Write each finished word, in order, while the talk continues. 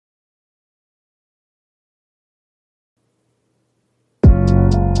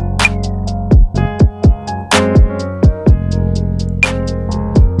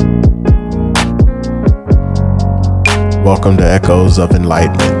Welcome to Echoes of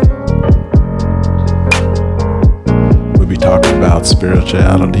Enlightenment. We'll be talking about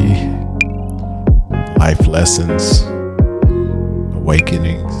spirituality, life lessons,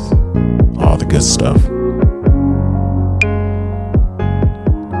 awakenings, all the good stuff.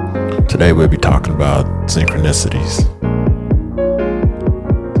 Today we'll be talking about synchronicities,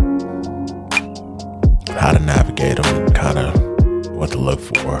 how to navigate them, and kind of what to look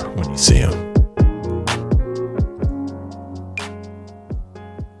for when you see them.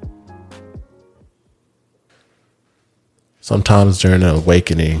 Sometimes during an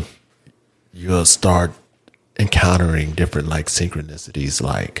awakening, you'll start encountering different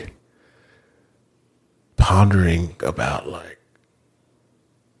synchronicities, pondering about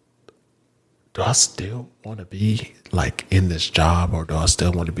do I still want to be in this job, or do I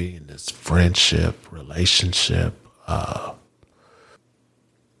still want to be in this friendship, relationship,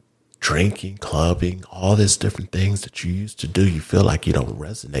 drinking, clubbing, all these different things that you used to do. You feel like you don't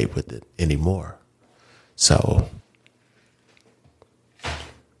resonate with it anymore. So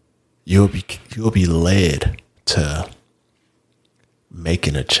you'll be led to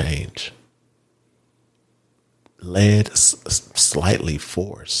making a change, led slightly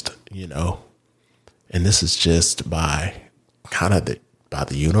forced, and this is just by by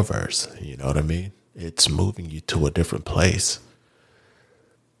the universe, you know what I mean? It's moving you to a different place.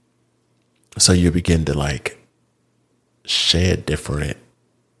 So you begin to shed different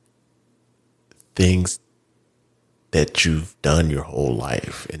things that you've done your whole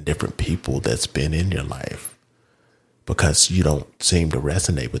life and different people that's been in your life, because you don't seem to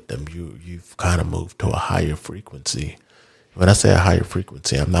resonate with them. You've kind of moved to a higher frequency. When I say a higher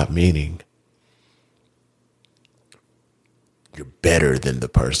frequency, I'm not meaning you're better than the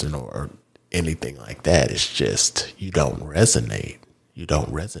person or anything like that. It's just you don't resonate. You don't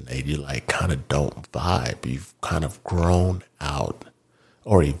resonate. You kind of don't vibe. You've kind of grown out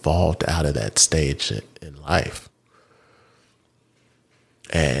or evolved out of that stage in life.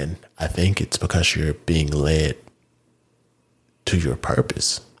 And I think it's because you're being led to your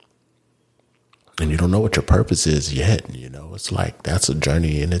purpose. And you don't know what your purpose is yet. It's that's a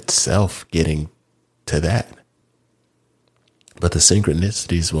journey in itself, getting to that. But the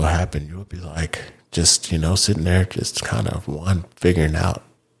synchronicities will happen. You'll be just, sitting there, just kind of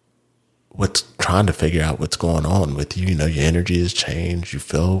trying to figure out what's going on with you. Your energy has changed. You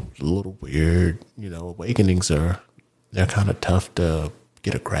feel a little weird. Awakenings they're kind of tough to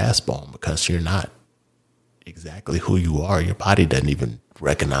get a grasp on, because you're not exactly who you are. Your body doesn't even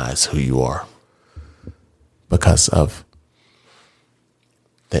recognize who you are because of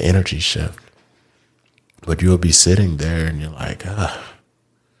the energy shift. But you'll be sitting there and you're I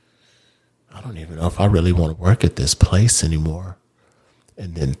don't even know if I really want to work at this place anymore.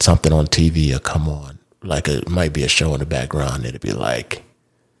 And then something on TV will come on, it might be a show in the background. It'll be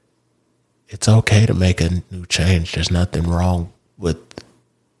it's okay to make a new change. There's nothing wrong with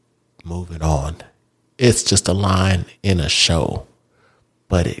moving on. It's just a line in a show,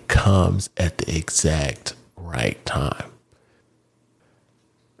 but it comes at the exact right time.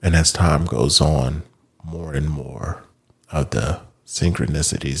 And as time goes on, more and more of the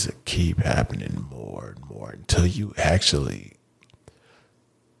synchronicities keep happening more and more until you actually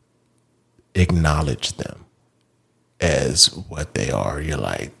acknowledge them as what they are. You're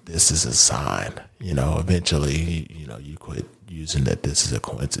this is a sign. Eventually, you quit using that this is a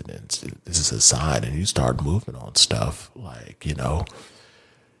coincidence. This is a sign, and you start moving on stuff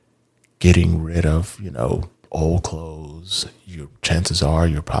getting rid of, old clothes. Your chances are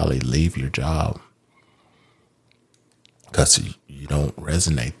you'll probably leave your job because you don't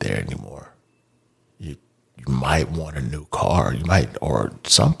resonate there anymore. You might want a new car. Or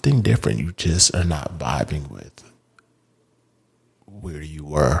something different. You just are not vibing with where you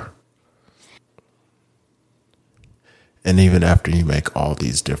were. And even after you make all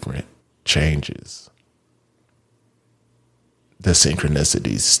these different changes, the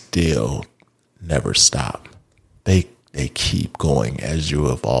synchronicities still never stop. They keep going as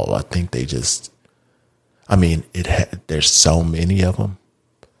you evolve. I think they just, there's so many of them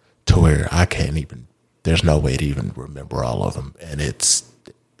to where there's no way to even remember all of them. And it's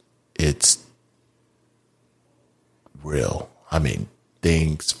real.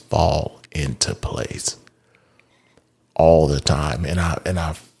 Things fall into place all the time. And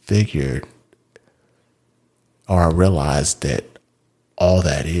I figured, or I realized that all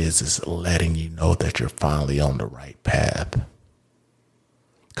that is letting you know that you're finally on the right path.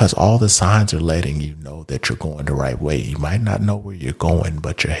 Because all the signs are letting you know that you're going the right way. You might not know where you're going,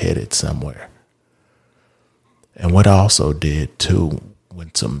 but you're headed somewhere. And what I also did too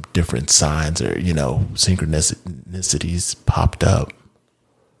when some different signs or, synchronicities popped up,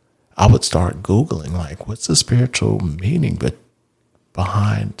 I would start Googling, like, what's the spiritual meaning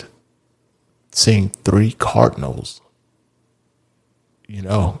behind seeing three cardinals?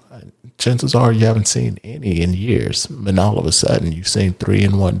 Chances are you haven't seen any in years, and all of a sudden you've seen three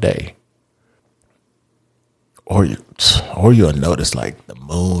in one day. Or you'll notice like the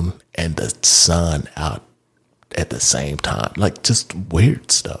moon and the sun out at the same time, like just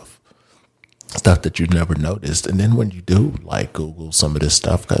weird stuff that you never noticed. And then when you do like Google some of this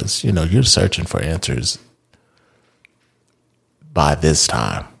stuff, because you're searching for answers by this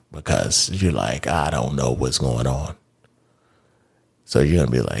time because you're like, I don't know what's going on. So you're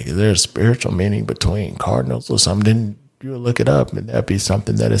gonna be like, is there a spiritual meaning between cardinals or something? Then you'll look it up, and that'd be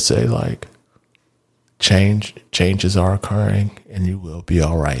something that'd say like, changes are occurring, and you will be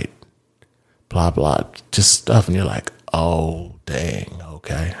all right. Blah blah, just stuff, and you're like, oh dang,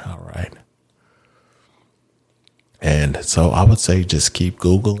 okay, all right. And so I would say just keep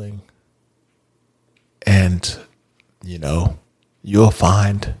Googling, and you'll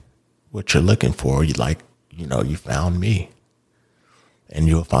find what you're looking for. You found me, and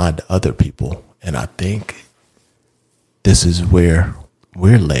you'll find other people. And I think this is where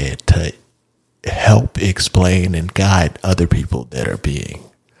we're led to help explain and guide other people that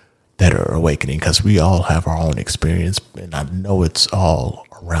are awakening, because we all have our own experience, and I know it's all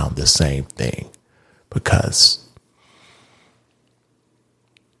around the same thing, because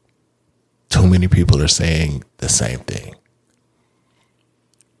too many people are saying the same thing.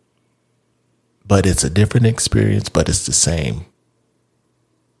 But it's a different experience, but it's the same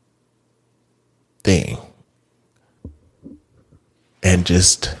thing. And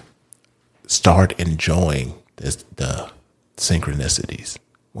just start enjoying the synchronicities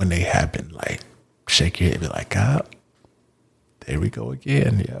when they happen. Like, shake your head, be like, ah, there we go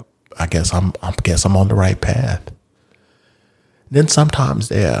again. Yep, I guess I'm on the right path. Then sometimes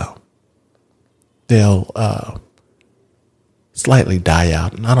they'll slightly die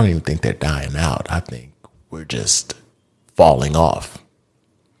out, and I don't even think they're dying out. I think we're just falling off.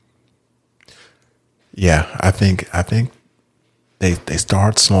 Yeah, I think they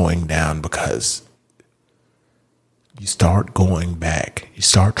start slowing down because you start going back. You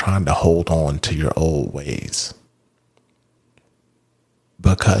start trying to hold on to your old ways,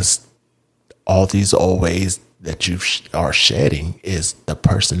 because all these old ways that you are shedding is the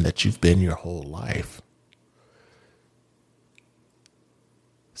person that you've been your whole life.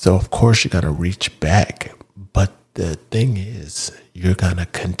 So of course you're going to reach back, but the thing is, you're going to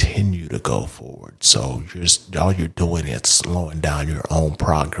continue to go forward. So all you're doing is slowing down your own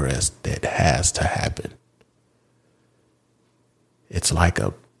progress that has to happen. It's like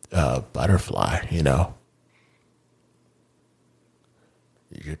a butterfly, You're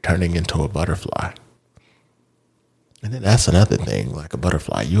turning into a butterfly. And then that's another thing, like a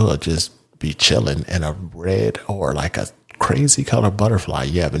butterfly. You'll just be chilling, and a red or like a crazy color butterfly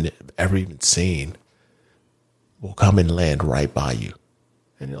you haven't ever even seen will come and land right by you.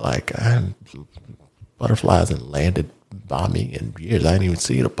 And you're like, butterfly hasn't landed by me in years. I ain't even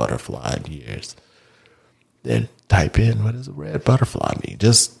seen a butterfly in years. Then type in, what does a red butterfly mean?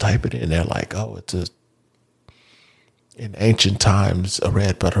 Just type it in. They're like, oh, in ancient times, a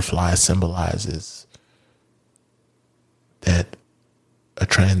red butterfly symbolizes that a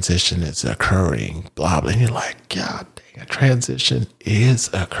transition is occurring, blah, blah. And you're like, God dang, a transition is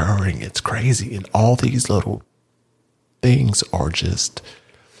occurring. It's crazy. And all these little things are just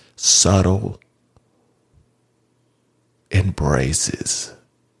subtle embraces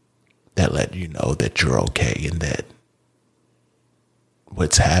that let you know that you're okay, and that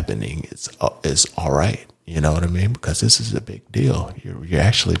what's happening is all right. You know what I mean? Because this is a big deal. You're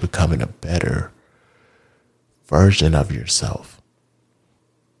actually becoming a better version of yourself.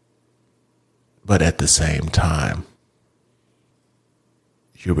 But at the same time,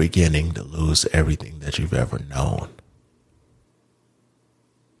 you're beginning to lose everything that you've ever known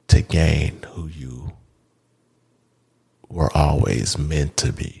to gain who you were always meant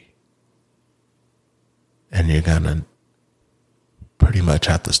to be. And you're gonna pretty much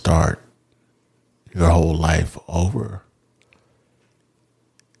have to start your whole life over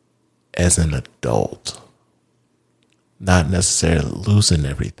as an adult. Not necessarily losing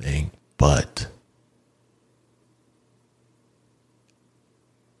everything, but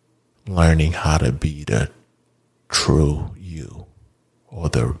learning how to be the true you, or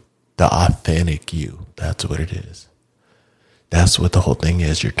the authentic you. That's what it is. That's what the whole thing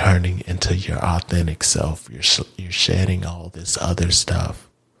is. You're turning into your authentic self. You're shedding all this other stuff.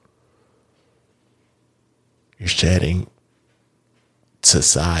 You're shedding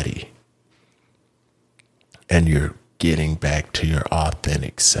society, and you're getting back to your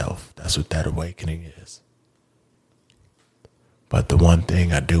authentic self. That's what that awakening is. But the one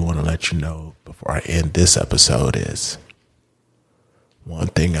thing I do want to let you know before I end this episode is, one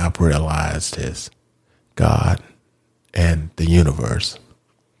thing I've realized is God and the universe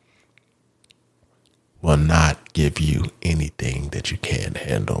will not give you anything that you can't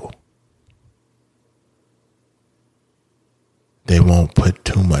handle. They won't put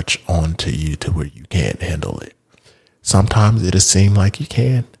too much onto you to where you can't handle it. Sometimes it'll seem like you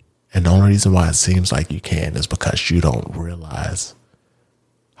can, and the only reason why it seems like you can is because you don't realize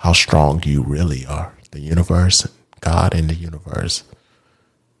how strong you really are. The universe, God in the universe,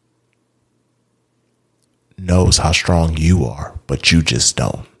 knows how strong you are, but you just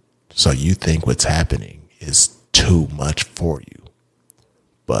don't. So you think what's happening is too much for you,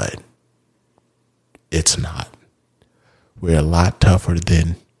 but it's not. We're a lot tougher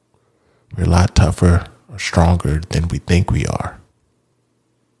or stronger than we think we are.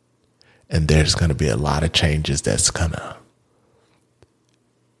 And there's going to be a lot of changes that's going to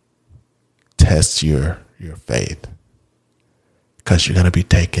test your faith, because you're going to be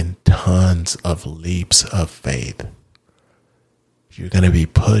taking tons of leaps of faith. You're going to be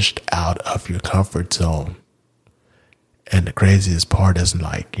pushed out of your comfort zone. And the craziest part is,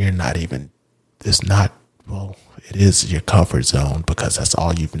 like, it is your comfort zone because that's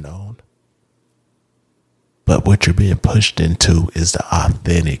all you've known. But what you're being pushed into is the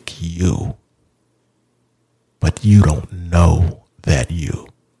authentic you. But you don't know that you,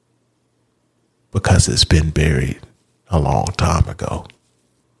 because it's been buried a long time ago.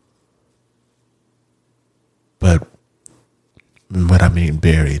 But what I mean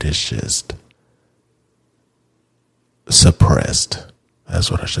buried is just suppressed. That's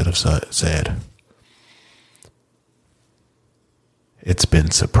what I should have said. It's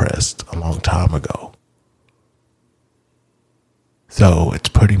been suppressed a long time ago. So it's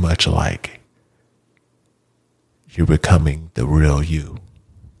pretty much like you're becoming the real you.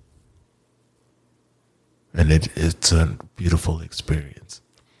 And it's a beautiful experience.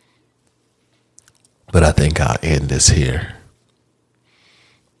 But I think I'll end this here.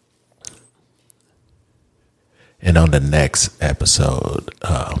 And on the next episode,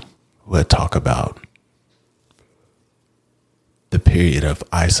 we'll talk about the period of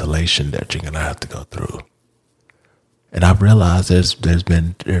isolation that you're going to have to go through. And I've realized there's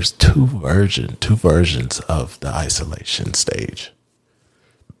two versions of the isolation stage.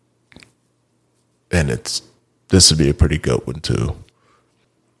 And this would be a pretty good one too.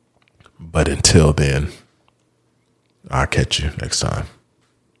 But until then, I'll catch you next time.